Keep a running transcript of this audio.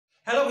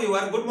Hello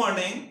viewer, good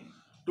morning.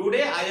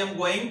 Today I am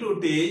going to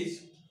teach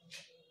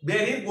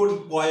very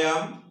good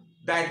poem.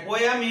 That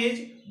poem is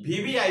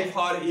VBI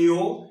for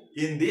you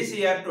in this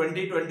year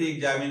 2020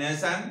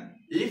 examination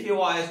if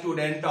you are a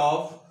student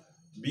of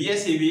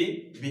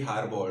BSEB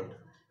Bihar Board.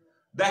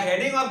 The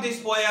heading of this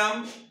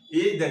poem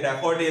is The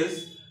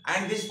Daffodils,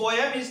 and this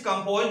poem is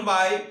composed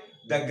by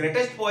the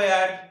greatest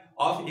poet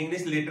of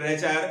English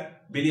literature,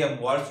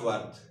 William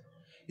Wordsworth.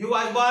 He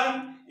was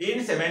born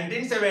in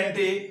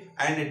 1770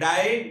 and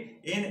died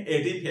in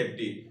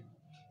 1850.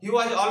 He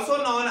was also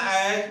known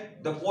as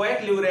the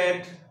Poet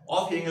Laureate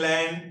of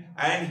England,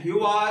 and he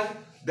was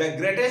the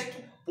greatest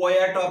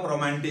poet of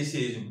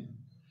Romanticism.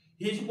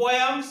 His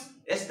poems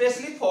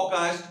especially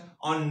focused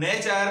on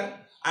nature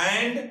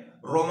and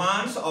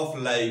romance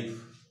of life.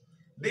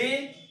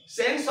 The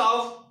sense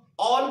of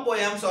all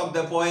poems of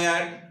the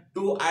poet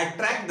to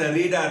attract the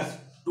readers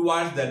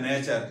towards the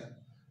nature.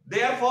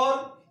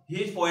 Therefore,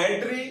 his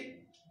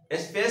poetry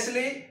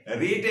especially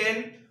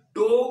written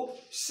to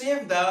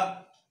save the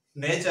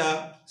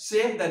nature,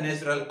 save the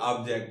natural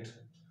object.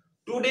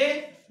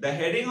 Today, the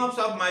heading of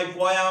my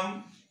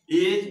poem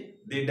is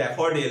The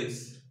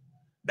Daffodils.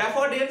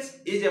 Daffodils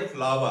is a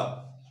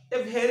flower,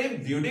 a very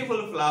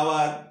beautiful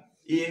flower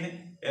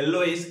in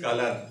yellowish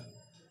color.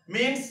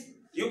 Means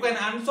you can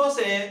also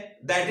say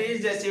that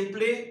is a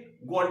simply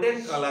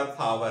golden color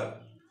flower,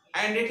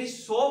 and it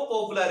is so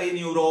popular in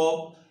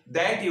Europe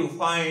that you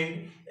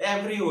find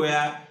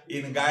everywhere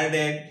in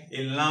garden,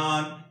 in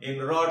lawn,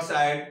 in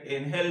roadside,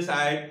 in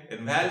hillside,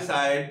 in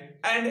valley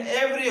and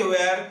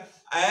everywhere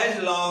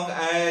as long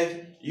as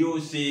you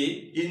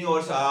see in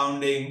your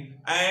surrounding,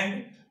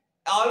 and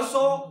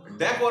also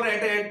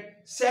decorated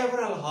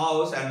several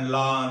house and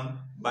lawn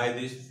by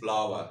this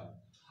flower.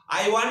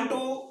 I want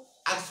to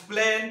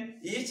explain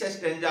each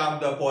stanza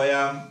of the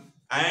poem,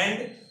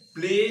 and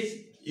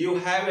please you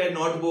have a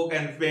notebook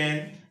and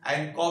pen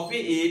and copy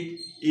it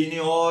in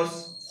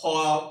yours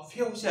for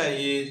future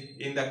use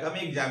in the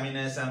coming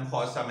examination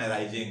for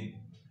summarizing.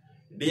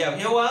 Dear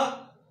viewer,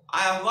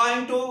 I am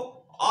going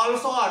to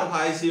also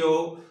advise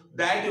you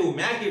that you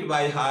make it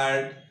by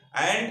heart,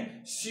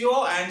 and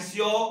sure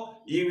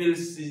you will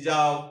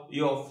deserve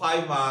your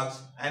 5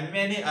 marks and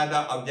many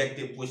other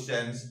objective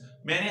questions,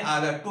 many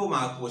other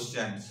 2-mark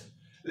questions.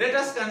 Let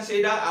us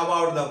consider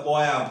about the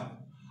poem.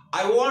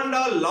 I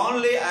wander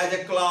lonely as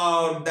a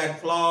cloud that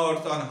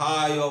floats on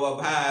high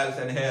over vales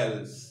and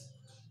hills.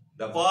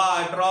 The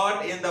poet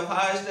wrote in the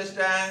first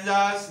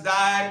stanzas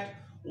that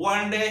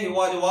one day he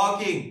was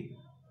walking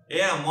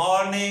in a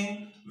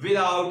morning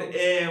without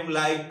aim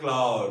like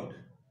cloud.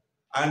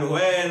 And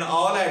when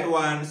all at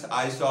once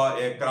I saw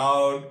a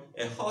crowd,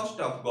 a host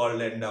of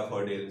golden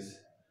daffodils.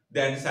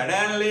 Then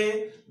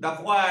suddenly the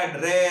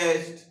poet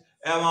raised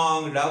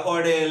among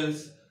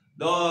daffodils.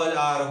 Those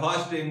are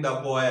hosting the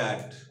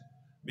poet.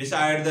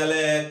 Beside the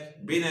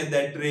lake, beneath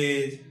the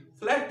trees,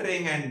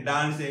 fluttering and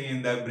dancing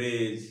in the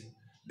breeze.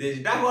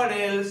 These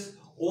daffodils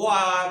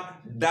were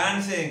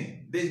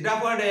dancing. These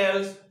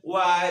daffodils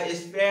were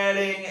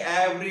spreading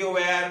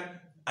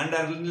everywhere,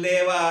 under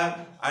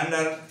labor,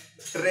 under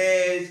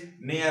trees,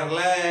 near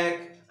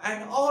lake,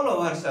 and all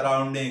over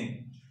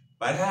surrounding.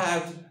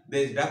 Perhaps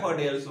these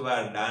daffodils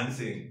were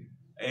dancing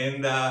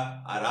in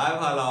the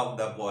arrival of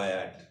the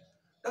poet.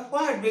 The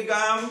poet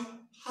became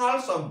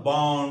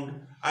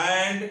housebound,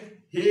 and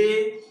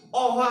he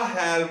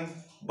overwhelmed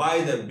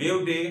by the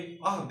beauty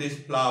of this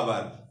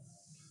flower.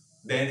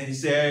 Then he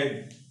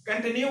said,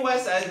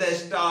 continuous as the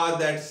stars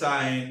that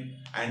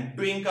shine and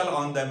twinkle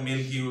on the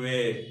Milky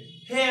Way.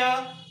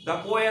 Here the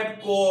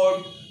poet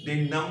quoted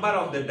the number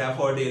of the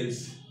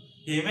daffodils.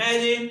 He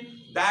imagined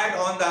that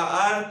on the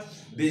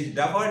earth these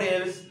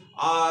daffodils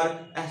are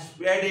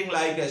spreading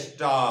like a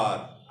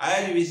star,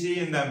 as we see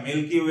in the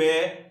Milky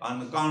Way,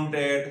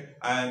 uncounted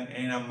and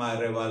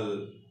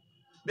innumerable.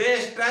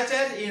 They stretch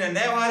in a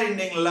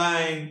never-ending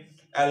line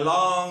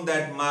along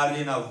that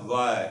margin of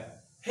way.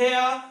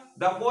 Here,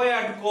 the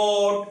poet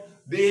quoted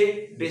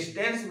the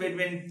distance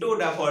between 2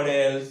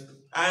 daffodils,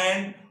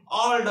 and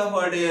all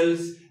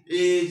daffodils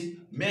is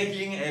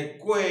making a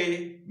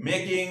quay,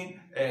 making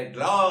a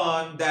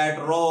lawn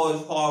that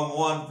rose from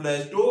one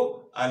place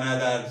to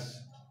another.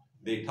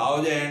 The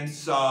thousands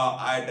saw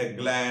at a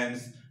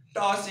glance,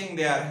 tossing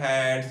their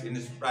heads in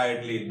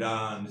sprightly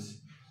dance.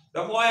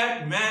 The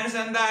poet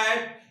mentioned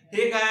that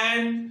he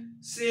can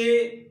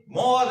see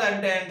more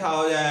than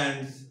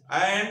 10,000,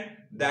 and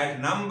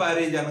that number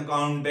is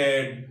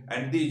uncounted,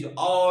 and these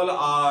all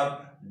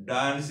are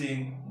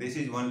dancing. This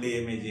is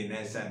only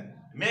imagination.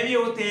 Maybe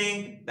you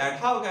think that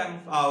how can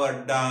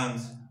flower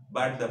dance,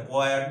 but the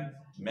poet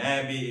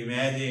may be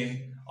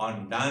imagined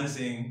on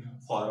dancing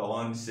for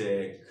own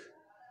sake.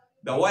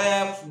 The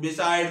waves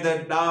beside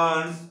the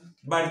dance,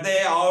 but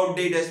they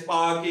outdid the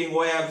sparkling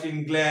waves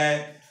in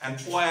glee, and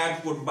poet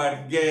could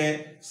but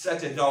gay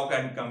such a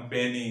jocund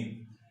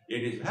company.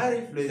 It is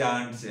very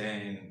pleasant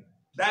saying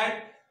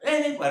that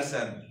any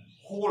person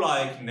who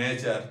like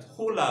nature,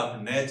 who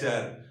love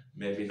nature,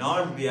 maybe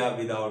not be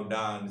without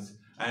dance,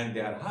 and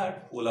their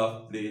heart full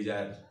of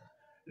pleasure.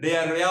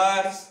 Dear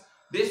viewers,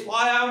 This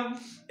poem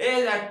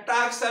is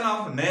attraction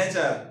of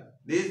nature.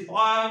 These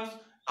poems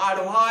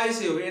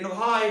advise you,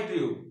 invite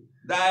you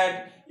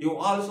that you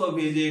also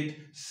visit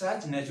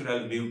such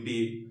natural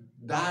beauty,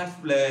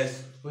 that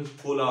place which is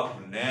full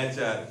of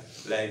nature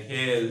like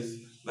hills,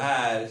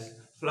 valleys,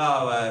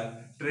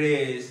 flower,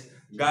 trees,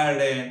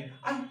 garden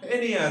and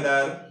any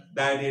other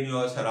that in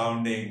your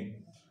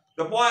surrounding.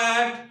 The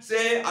poet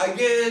say, I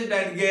gazed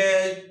and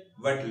gazed,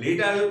 but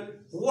little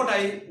what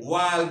I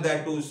was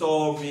that to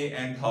saw me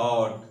and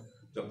thought.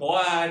 The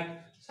poet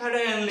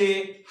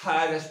suddenly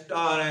has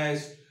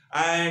astonished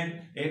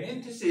and in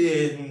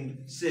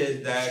enthusiasm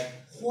says that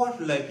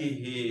what lucky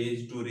he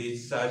is to reach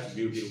such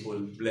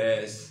beautiful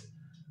place.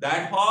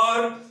 That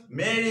for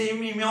made him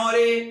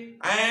memory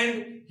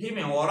and he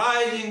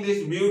memorizing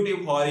this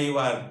beauty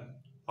forever.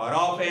 For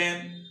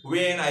often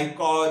when I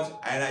couch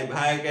and I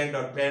vacant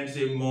or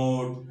pensive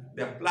mood,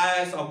 the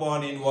flash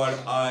upon inward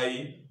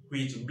eye,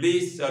 which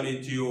bliss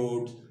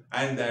solitude,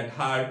 and that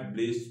heart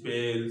bliss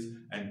fails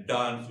and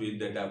turns with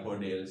the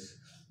daffodils.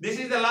 This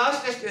is the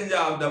last stanza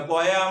of the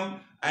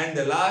poem, and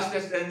the last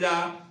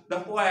stanza, the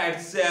poet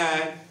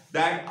said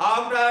that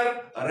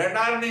after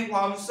returning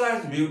from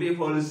such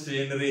beautiful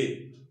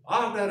scenery,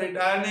 after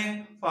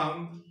returning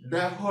from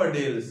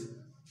daffodils,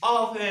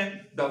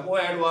 often the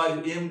poet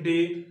was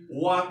empty,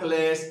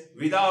 workless,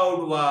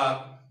 without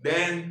work.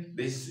 Then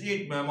the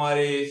sweet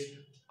memories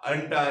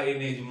enter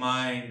in his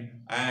mind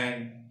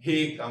and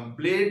he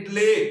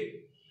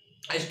completely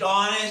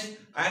astonished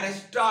and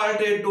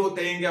started to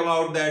think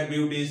about that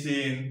beauty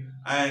scene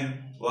and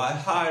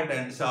heart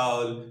and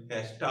soul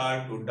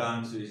start to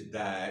dance with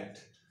that.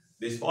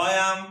 This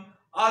poem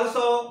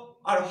also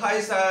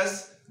advises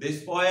us,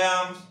 this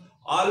poem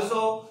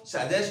also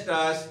suggests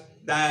us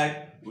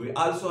that we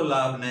also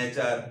love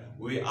nature,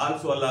 we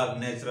also love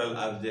natural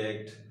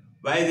object.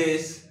 By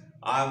this,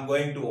 I am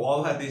going to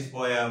offer this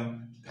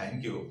poem.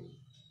 Thank you.